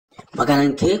Makana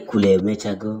nke ekwulu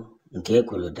emechago, nke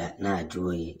ekwulu na-ajụ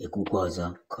oyi, ekwukwa ọzọ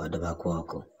ka ọ dọbakwa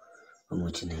ọkụ. Ụmụ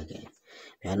Chineke,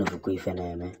 bịa n'ofukwa ife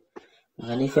na-eme.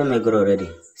 Makana ife megoro already.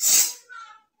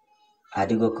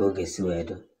 Adigo ka oge si wee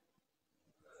do.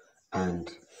 And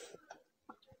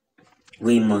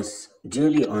we must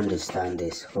duly understand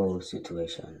this whole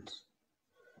situation.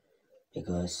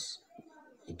 Because,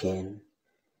 again,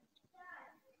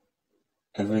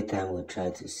 every time we try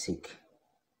to seek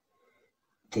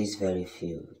this very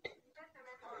field,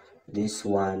 this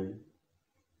one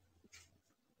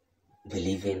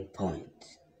believing point,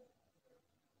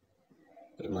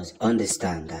 we must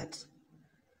understand that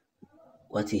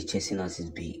what is chasing us is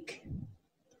big.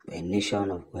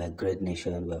 We're a great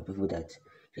nation, we're people that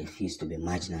refuse to be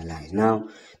marginalized. Now,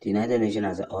 the United Nations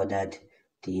has ordered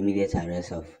the immediate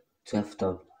arrest of 12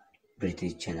 top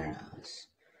British generals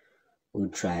who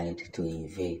tried to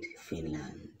invade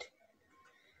Finland,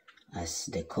 as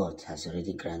the court has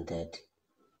already granted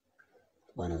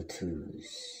 102s.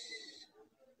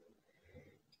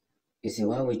 You see,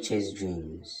 while we chase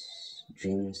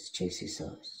dreams chases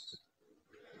us.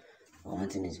 But one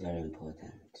thing is very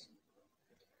important.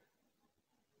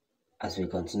 As we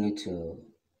continue to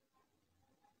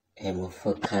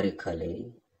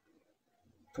hemophagarically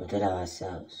protect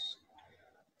ourselves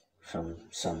from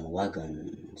some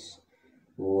wagons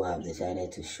who have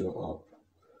decided to show up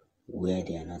where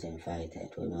they are not invited,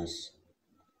 we must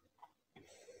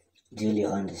duly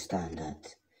understand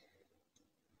that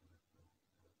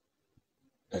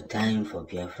the time for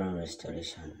Biafran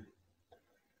restoration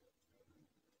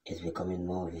is becoming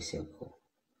more visible.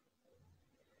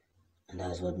 And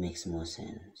that's what makes more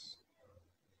sense.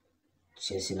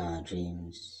 Chasing our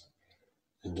dreams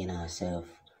and getting ourselves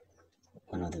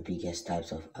one of the biggest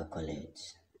types of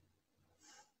accolades.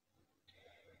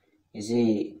 You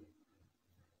see,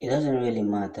 it doesn't really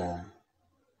matter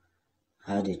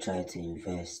how they try to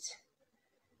invest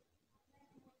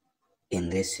in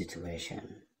this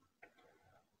situation.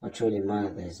 What really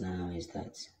matters now is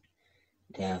that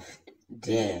they have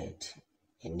dared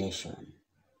a nation.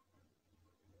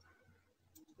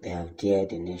 They have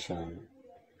dared a nation,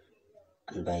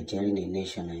 and by daring a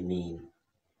nation, I mean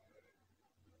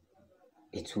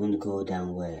it won't go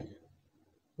down well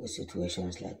with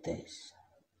situations like this.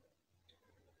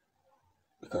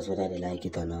 Because whether they like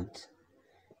it or not,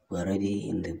 we're already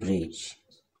in the bridge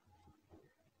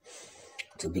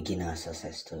to begin our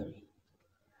success story.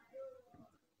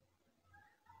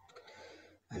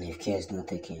 And if care is not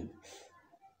taken,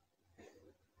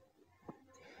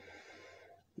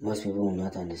 most people will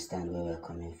not understand where we're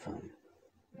coming from.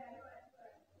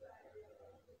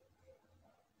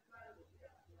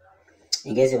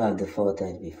 In case if I've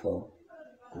defaulted before,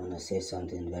 I want to say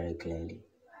something very clearly.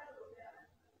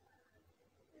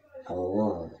 Our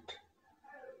world,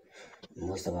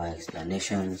 most of our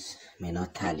explanations may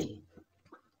not tally.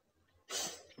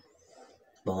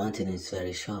 But one thing is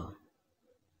very sure.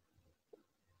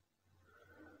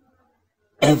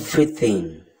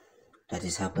 Everything that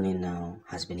is happening now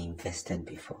has been invested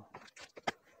before.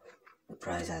 The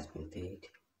price has been paid.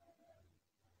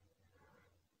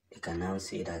 They can now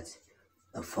see that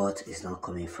the fault is not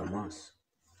coming from us.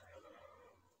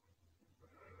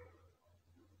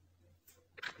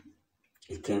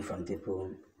 It came from people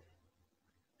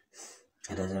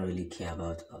that doesn't really care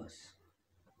about us.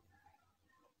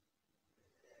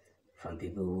 From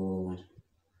people who,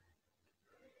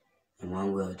 in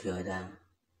one way or the other,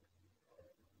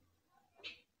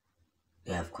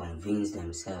 they have convinced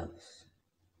themselves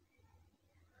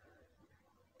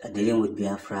that dealing with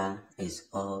Biafra is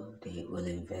all they will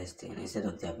invest in. Instead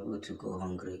of their people to go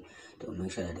hungry, they will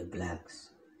make sure that the blacks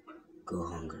go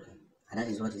hungry. And that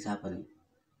is what is happening.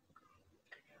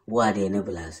 Who are the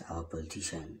enablers? Our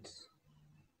politicians.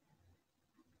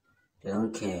 They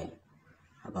don't care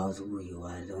about who you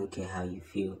are. They don't care how you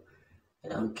feel. They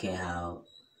don't care how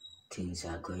things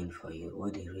are going for you.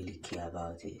 What they really care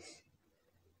about is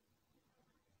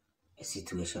a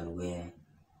situation where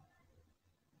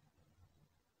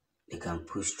they can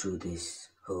push through this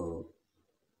whole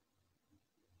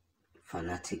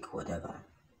fanatic whatever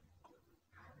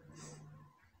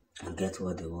and get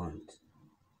what they want.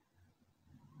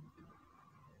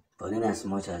 But in as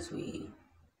much as we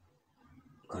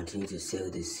continue to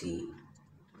sail the sea,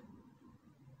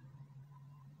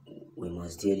 we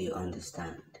must dearly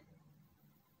understand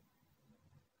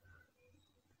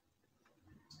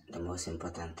the most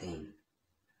important thing,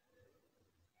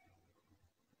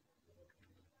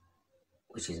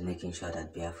 which is making sure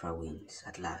that Biafra wins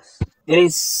at last. It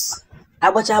is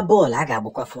Abacha ball, I got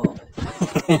book for.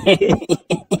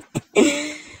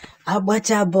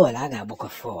 Abacha ball, I got book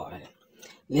for.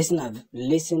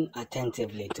 Listen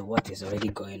attentively to what is already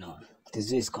going on. The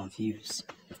zoo is confused.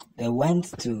 They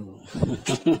went to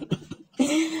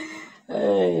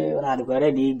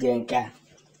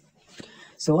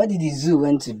so what did the zoo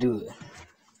went to do?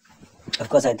 Of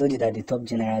course, I told you that the top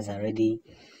generals are already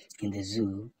in the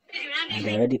zoo and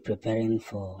they're already preparing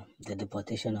for the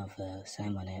deportation of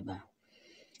Simon Ekpa,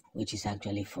 which is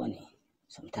actually funny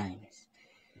sometimes.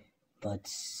 But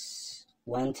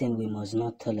one thing we must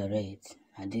not tolerate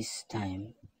at this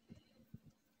time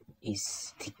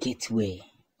is the gateway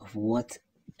of what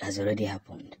has already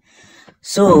happened.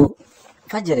 So,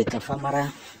 Fajere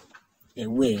Kafamara a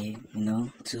way,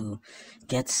 to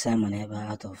get Simon Ekpa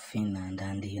out of Finland,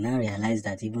 and you now realize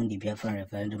that even the Biafra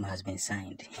referendum has been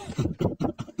signed.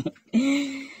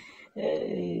 They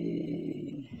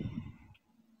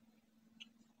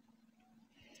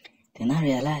now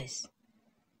realize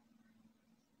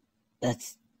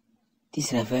that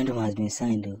this referendum has been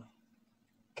signed, though.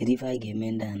 If I get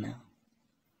men down now,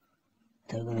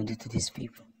 what are we going to do to these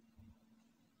people?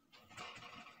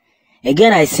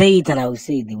 Again, I say it and I will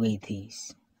say it the way it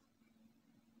is.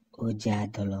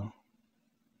 Oja Dolo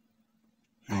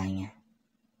Nanya.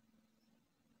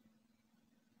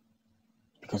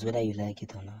 Because whether you like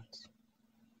it or not,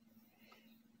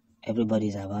 everybody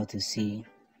is about to see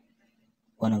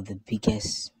one of the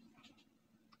biggest,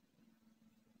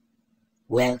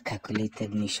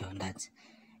 well-calculated mission that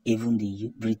even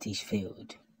the British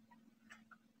failed.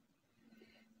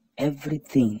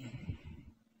 Everything,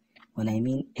 when I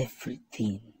mean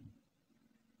everything,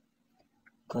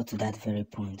 got to that very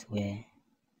point where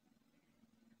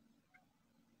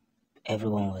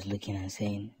everyone was looking and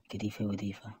saying, Kedife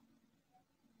Wodifa.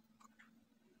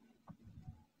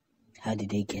 How did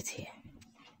they get here?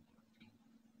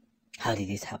 How did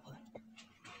this happen?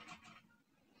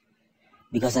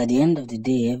 Because at the end of the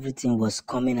day, everything was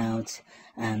coming out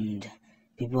and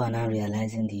people are now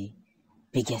realizing the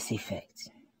biggest effect.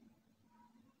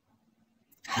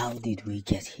 How did we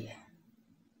get here?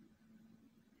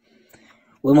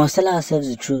 We must tell ourselves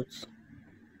the truth,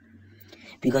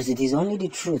 because it is only the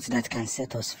truth that can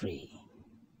set us free.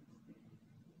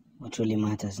 What really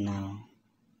matters now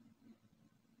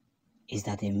is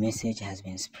that a message has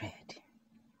been spread,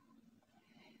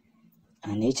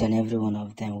 and each and every one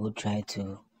of them will try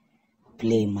to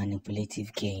play a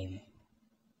manipulative game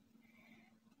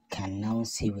can now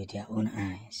see with their own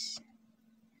eyes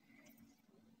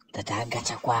that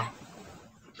agachakwa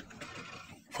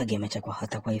fagemechakwa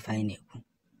hatakwa ifaineku.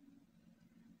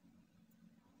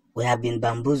 We have been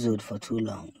bamboozled for too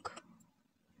long,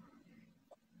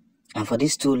 and for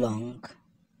this too long,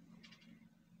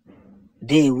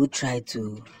 they would try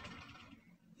to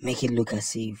make it look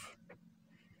as if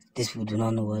these people do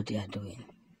not know what they are doing,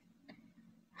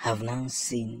 have now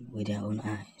seen with their own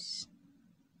eyes.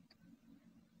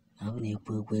 That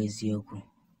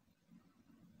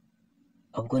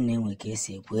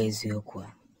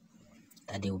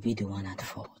they will be the one at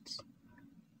fault.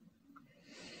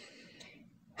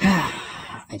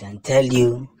 I can tell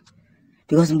you,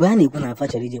 because when you can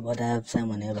actually about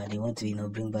Simon Ekpa, they want to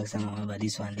bring back Simon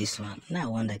Ekpa, this one. Now I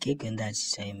wonder, can that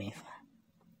say me?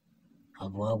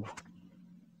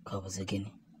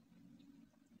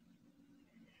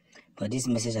 But this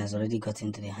message has already got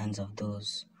into the hands of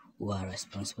those who are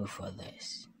responsible for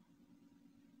this.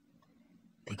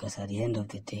 Because at the end of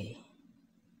the day,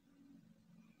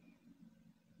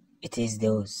 it is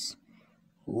those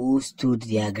who stood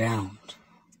their ground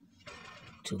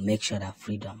to make sure that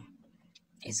freedom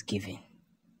is given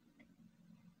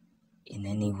in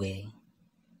any way,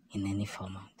 in any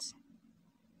format,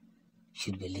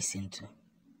 should be listened to.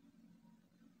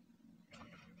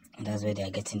 And that's where they are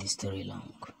getting the story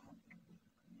long.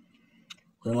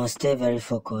 We must stay very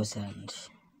focused and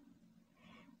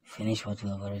finish what we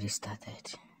have already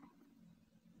started.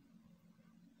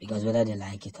 Because whether they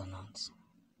like it or not,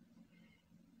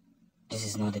 this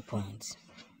is not the point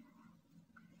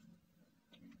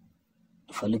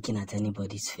for looking at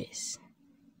anybody's face.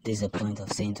 This is a point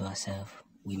of saying to ourselves,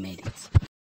 we made it.